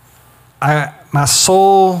my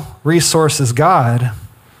sole resource is God,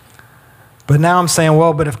 but now I'm saying,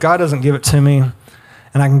 well, but if God doesn't give it to me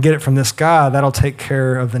and I can get it from this guy, that'll take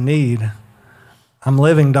care of the need. I'm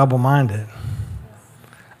living double-minded.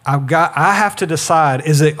 I have to decide,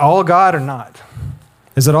 is it all God or not?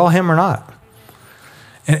 Is it all him or not?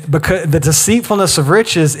 And because the deceitfulness of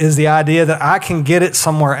riches is the idea that I can get it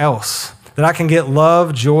somewhere else, that I can get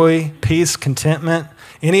love, joy, peace, contentment,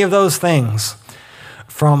 any of those things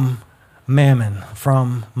from mammon,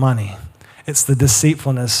 from money. It's the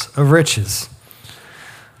deceitfulness of riches.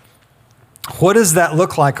 What does that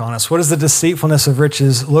look like on us? What does the deceitfulness of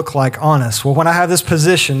riches look like on us? Well, when I have this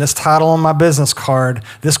position, this title on my business card,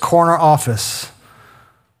 this corner office,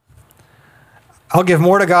 I'll give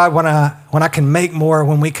more to God when I can make more,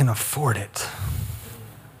 when we can afford it.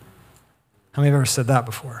 How many have ever said that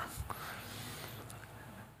before?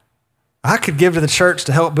 I could give to the church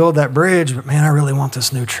to help build that bridge, but man, I really want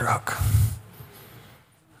this new truck.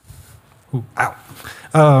 Ooh,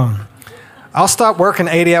 ow. I'll stop working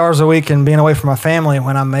 80 hours a week and being away from my family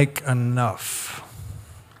when I make enough.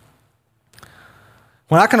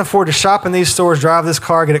 When I can afford to shop in these stores, drive this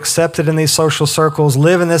car, get accepted in these social circles,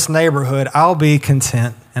 live in this neighborhood, I'll be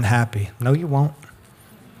content and happy. No, you won't.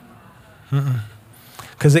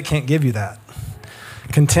 Because it can't give you that.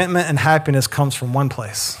 Contentment and happiness comes from one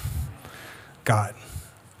place, God,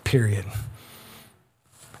 period.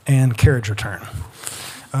 And carriage return.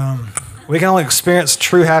 We can only experience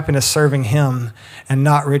true happiness serving him and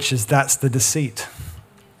not riches. That's the deceit.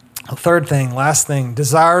 The third thing, last thing,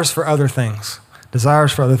 desires for other things.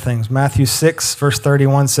 Desires for other things. Matthew 6, verse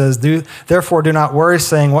 31 says, Therefore do not worry,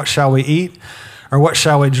 saying, what shall we eat? Or what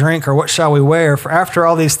shall we drink? Or what shall we wear? For after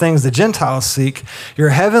all these things the Gentiles seek, your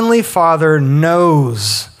heavenly Father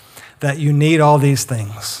knows that you need all these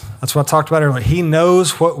things. That's what I talked about earlier. He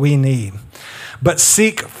knows what we need. But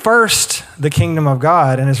seek first the kingdom of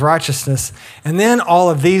God and his righteousness, and then all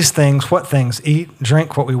of these things, what things? Eat,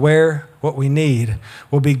 drink, what we wear, what we need,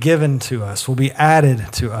 will be given to us, will be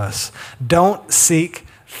added to us. Don't seek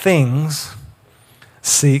things,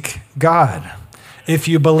 seek God. If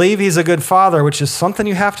you believe he's a good father, which is something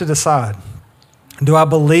you have to decide, do I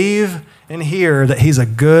believe in here that he's a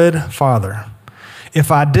good father? If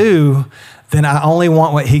I do, then I only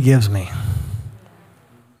want what he gives me.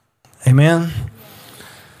 Amen?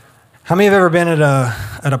 How many have ever been at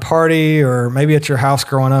a party or maybe at your house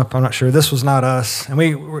growing up? I'm not sure. This was not us. And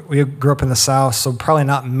we grew up in the South, so probably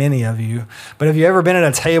not many of you. But have you ever been at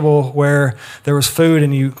a table where there was food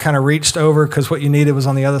and you kind of reached over because what you needed was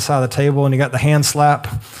on the other side of the table, and you got the hand slap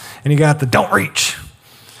and you got the don't reach?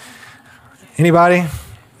 Anybody?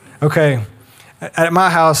 Okay. At my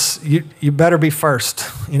house, you better be first.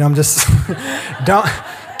 I'm just,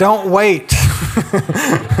 don't wait.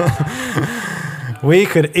 We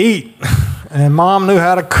could eat, and Mom knew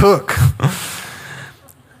how to cook.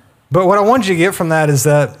 But what I want you to get from that is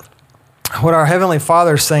that what our Heavenly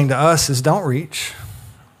Father is saying to us is don't reach.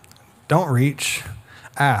 Don't reach.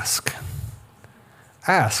 Ask.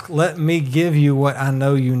 Ask. Let me give you what I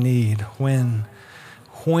know you need when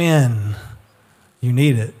you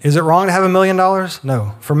need it. Is it wrong to have $1 million?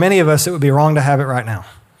 No. For many of us, it would be wrong to have it right now,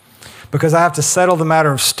 because I have to settle the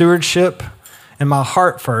matter of stewardship in my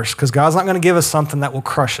heart first, because God's not going to give us something that will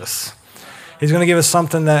crush us. He's going to give us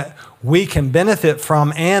something that we can benefit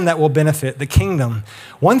from and that will benefit the kingdom.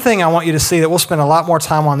 One thing I want you to see that we'll spend a lot more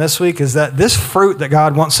time on this week is that this fruit that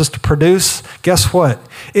God wants us to produce, guess what?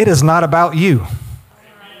 It is not about you.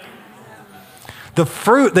 The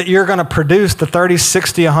fruit that you're going to produce, the 30,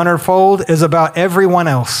 60, 100-fold, is about everyone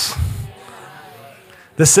else.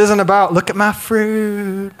 This isn't about, look at my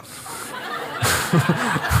fruit.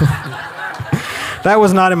 That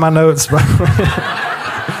was not in my notes, by the way.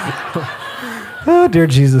 Oh, dear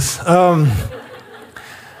Jesus.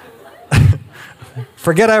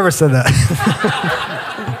 Forget I ever said that.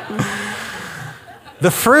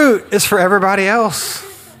 The fruit is for everybody else.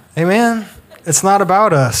 Amen? It's not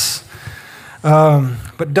about us.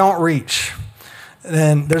 But don't reach.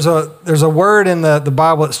 And there's a word in the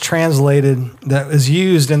Bible that's translated that is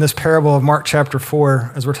used in this parable of Mark chapter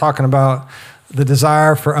 4 as we're talking about the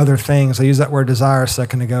desire for other things. I used that word desire a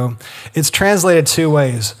second ago. It's translated two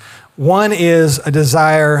ways. One is a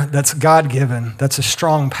desire that's God-given, that's a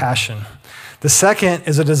strong passion. The second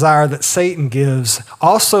is a desire that Satan gives.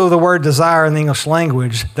 Also, the word desire in the English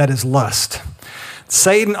language, that is lust.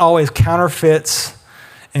 Satan always counterfeits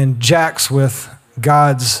and jacks with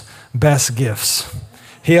God's best gifts.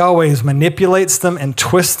 He always manipulates them and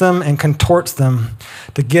twists them and contorts them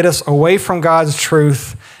to get us away from God's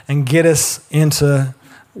truth and get us into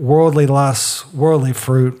worldly lusts, worldly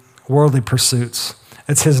fruit, worldly pursuits.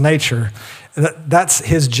 It's his nature. That's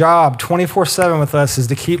his job 24/7 with us, is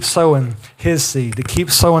to keep sowing his seed, to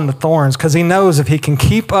keep sowing the thorns, because he knows if he can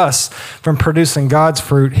keep us from producing God's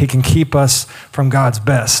fruit, he can keep us from God's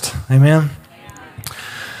best. Amen?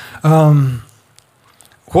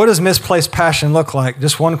 What does misplaced passion look like?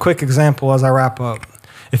 Just one quick example as I wrap up.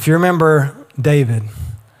 If you remember David,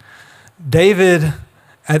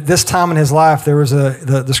 at this time in his life, there was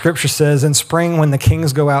the scripture says, in spring when the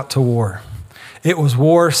kings go out to war. It was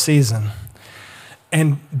war season.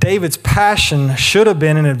 And David's passion should have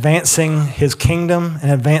been in advancing his kingdom and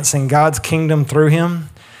advancing God's kingdom through him.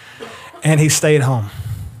 And he stayed home.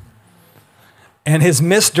 And his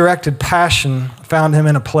misdirected passion found him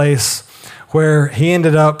in a place where he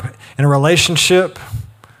ended up in a relationship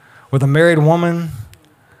with a married woman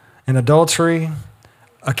in adultery.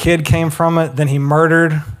 A kid came from it. Then he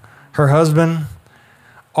murdered her husband.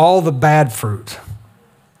 All the bad fruit,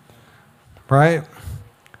 right?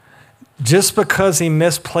 Just because he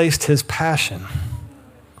misplaced his passion.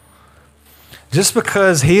 Just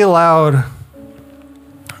because he allowed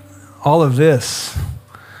all of this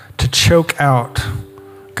to choke out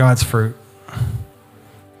God's fruit.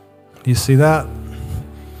 Do you see that?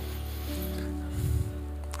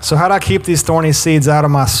 So how do I keep these thorny seeds out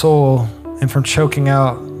of my soul and from choking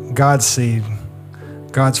out God's seed,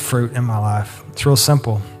 God's fruit in my life? It's real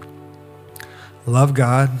simple. love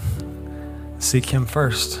God, seek him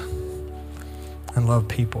first, and love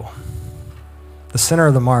people. The center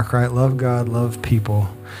of the mark, right? Love God, love people.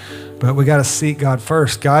 But we got to seek God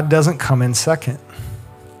first. God doesn't come in second.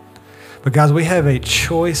 But guys, we have a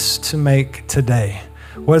choice to make today.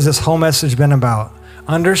 What has this whole message been about?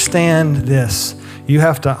 Understand this. You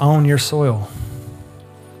have to own your soil.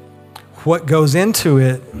 What goes into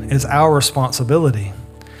it is our responsibility.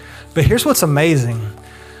 But here's what's amazing.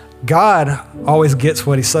 God always gets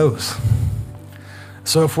what he sows.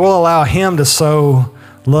 So if we'll allow him to sow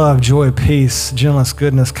love, joy, peace, gentleness,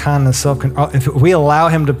 goodness, kindness, self-control, if we allow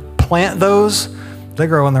him to plant those, they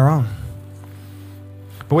grow on their own.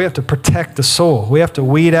 But we have to protect the soil. We have to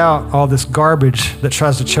weed out all this garbage that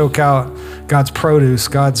tries to choke out God's produce,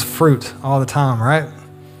 God's fruit all the time, right?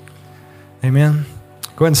 Amen.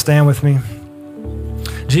 Go ahead and stand with me.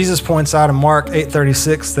 Jesus points out in Mark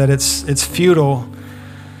 8:36 that it's futile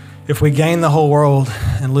if we gain the whole world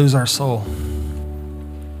and lose our soul.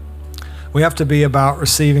 We have to be about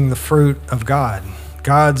receiving the fruit of God,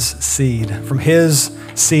 God's seed, from his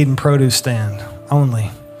seed and produce stand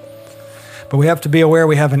only. But we have to be aware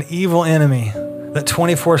we have an evil enemy that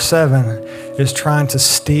 24/7 is trying to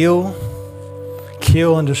steal,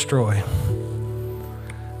 kill, and destroy.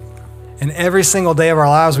 And every single day of our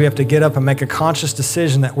lives, we have to get up and make a conscious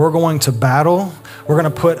decision that we're going to battle. We're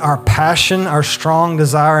going to put our passion, our strong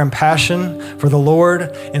desire and passion for the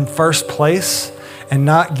Lord in first place and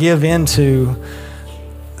not give in to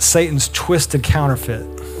Satan's twisted counterfeit,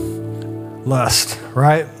 lust,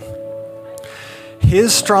 right?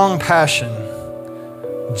 His strong passion,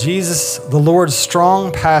 Jesus, the Lord's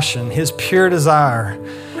strong passion, his pure desire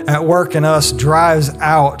at work in us drives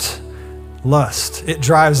out lust. It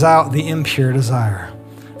drives out the impure desire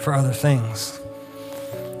for other things.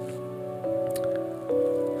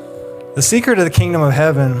 The secret of the kingdom of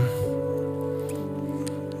heaven,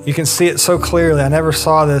 you can see it so clearly. I never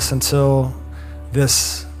saw this until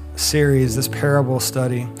this series, this parable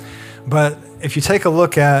study. But if you take a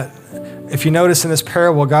look if you notice in this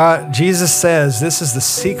parable, Jesus says, this is the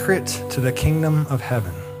secret to the kingdom of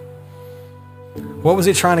heaven. What was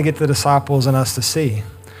he trying to get the disciples and us to see?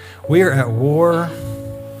 We are at war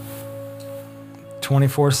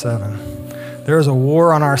 24/7. There is a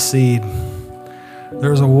war on our seed.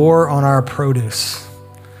 There is a war on our produce.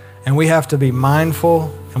 And we have to be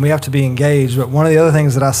mindful and we have to be engaged. But one of the other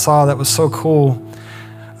things that I saw that was so cool,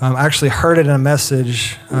 I actually heard it in a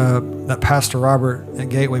message that Pastor Robert at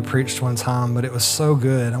Gateway preached one time, but it was so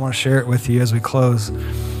good. I want to share it with you as we close.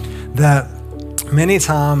 That many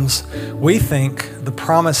times we think the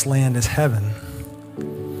promised land is heaven.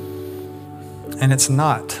 And it's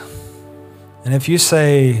not. And if you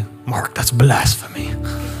say, Mark, that's blasphemy.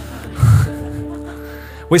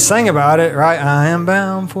 We sang about it, right? I am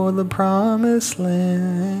bound for the promised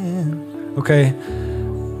land. Okay.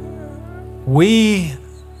 We,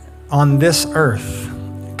 on this earth,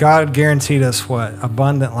 God guaranteed us what?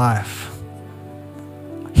 Abundant life.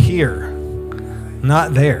 Here,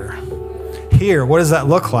 not there. Here, what does that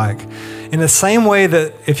look like? In the same way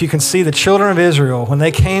that if you can see the children of Israel, when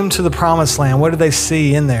they came to the promised land, what did they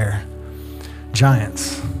see in there?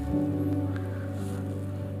 Giants.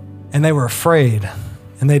 And they were afraid,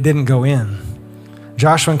 and they didn't go in.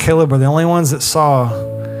 Joshua and Caleb were the only ones that saw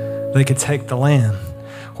they could take the land.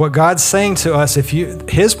 What God's saying to us,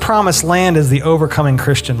 his promised land is the overcoming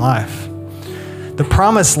Christian life. The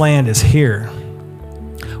promised land is here.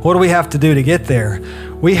 What do we have to do to get there?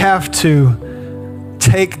 We have to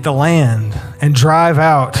take the land and drive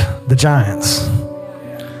out the giants.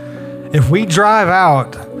 If we drive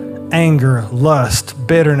out anger, lust,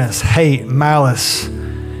 bitterness, hate, malice,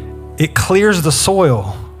 it clears the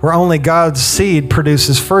soil where only God's seed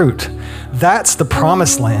produces fruit. That's the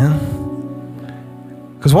promised land.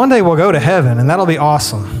 Because one day we'll go to heaven and that'll be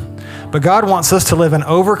awesome. But God wants us to live an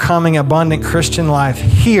overcoming, abundant Christian life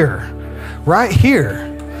here, right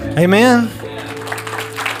here. Amen?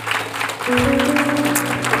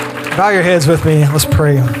 Bow your heads with me. Let's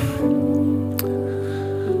pray.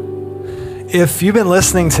 If you've been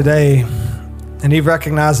listening today and you've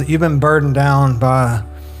recognized that you've been burdened down by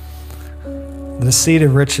the deceit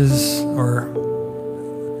of riches or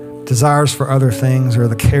desires for other things or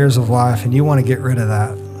the cares of life, and you want to get rid of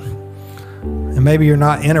that, and maybe you're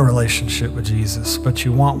not in a relationship with Jesus, but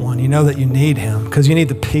you want one, you know that you need him because you need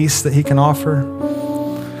the peace that he can offer,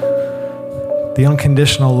 the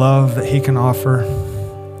unconditional love that he can offer,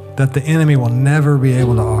 that the enemy will never be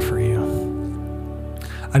able to offer you.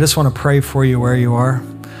 I just want to pray for you where you are.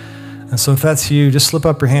 And so if that's you, just slip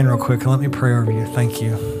up your hand real quick and let me pray over you. Thank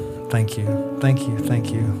you. Thank you. Thank you.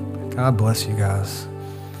 Thank you. God bless you guys.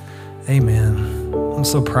 Amen. I'm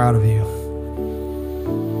so proud of you.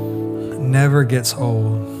 It never gets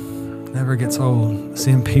old. Never gets old.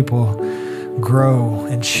 Seeing people grow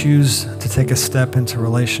and choose to take a step into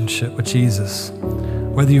relationship with Jesus.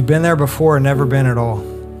 Whether you've been there before or never been at all.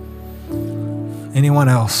 Anyone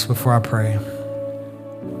else before I pray?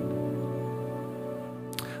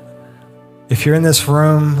 If you're in this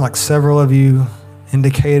room, like several of you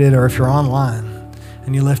indicated, or if you're online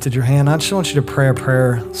and you lifted your hand, I just want you to pray a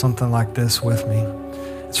prayer, something like this with me.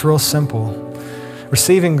 It's real simple.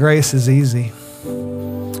 Receiving grace is easy.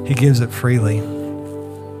 He gives it freely.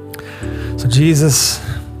 So Jesus,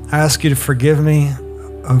 I ask you to forgive me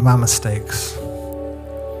of my mistakes.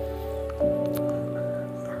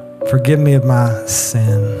 Forgive me of my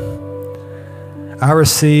sin. I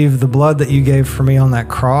receive the blood that you gave for me on that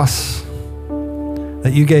cross,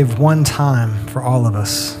 that you gave one time for all of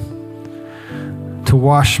us, to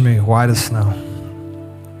wash me white as snow,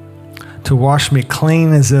 to wash me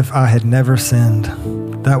clean as if I had never sinned.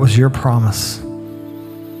 That was your promise.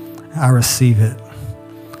 I receive it.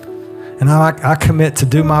 And I commit to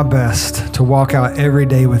do my best to walk out every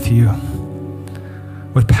day with you,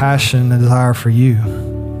 with passion and desire for you.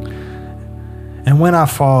 And when I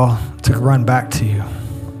fall, to run back to you.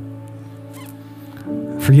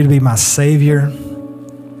 For you to be my Savior,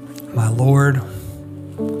 my Lord,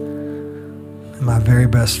 and my very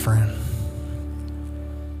best friend.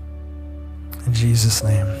 In Jesus'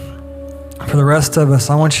 name. For the rest of us,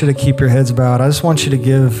 I want you to keep your heads bowed. I just want you to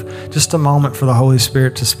give just a moment for the Holy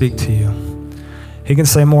Spirit to speak to you. He can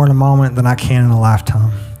say more in a moment than I can in a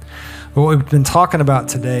lifetime. But what we've been talking about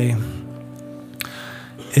today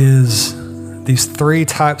is these 3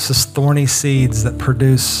 types of thorny seeds that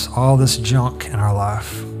produce all this junk in our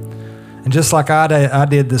life. And just like I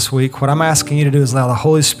did this week, what I'm asking you to do is allow the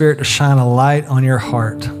Holy Spirit to shine a light on your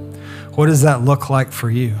heart. What does that look like for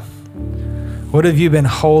you? What have you been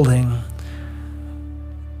holding?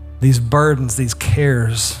 These burdens, these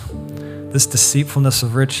cares, this deceitfulness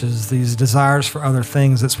of riches, these desires for other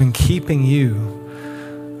things that's been keeping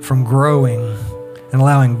you from growing and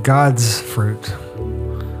allowing God's fruit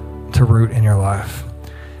to root in your life.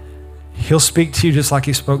 He'll speak to you just like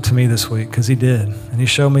he spoke to me this week, because he did. And he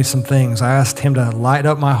showed me some things. I asked him to light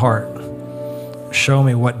up my heart, show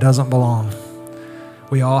me what doesn't belong.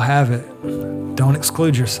 We all have it. Don't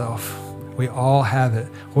exclude yourself. We all have it.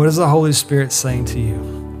 What is the Holy Spirit saying to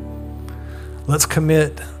you? Let's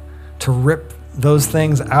commit to rip those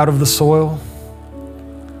things out of the soil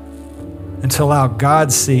and to allow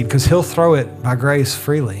God's seed, because he'll throw it by grace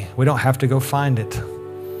freely. We don't have to go find it.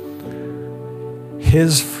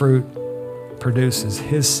 His fruit produces,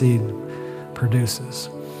 his seed produces.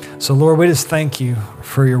 So Lord, we just thank you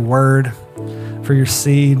for your word, for your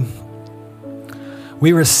seed.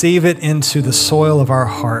 We receive it into the soil of our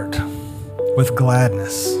heart with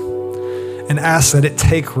gladness and ask that it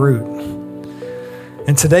take root.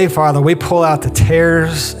 And today, Father, we pull out the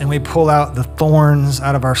tares and we pull out the thorns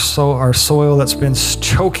out of our soil that's been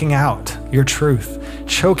choking out your truth,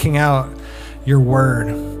 choking out your word.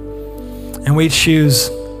 And we choose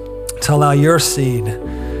to allow your seed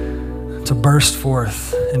to burst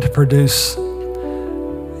forth and to produce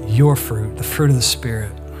your fruit, the fruit of the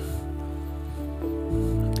Spirit,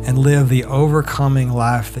 and live the overcoming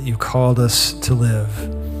life that you called us to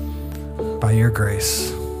live by your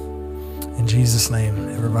grace. In Jesus' name,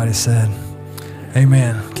 everybody said,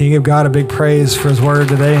 amen. Can you give God a big praise for his word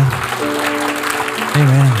today?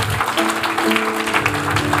 Amen.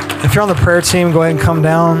 If you're on the prayer team, go ahead and come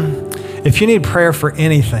down. If you need prayer for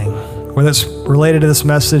anything, whether it's related to this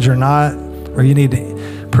message or not, or you need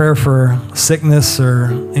prayer for sickness or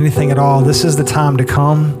anything at all, this is the time to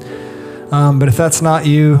come. But if that's not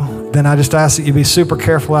you, then I just ask that you be super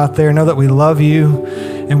careful out there. Know that we love you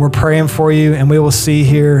and we're praying for you, and we will see you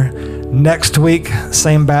here next week,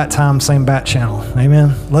 same bat time, same bat channel.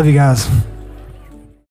 Amen. Love you guys.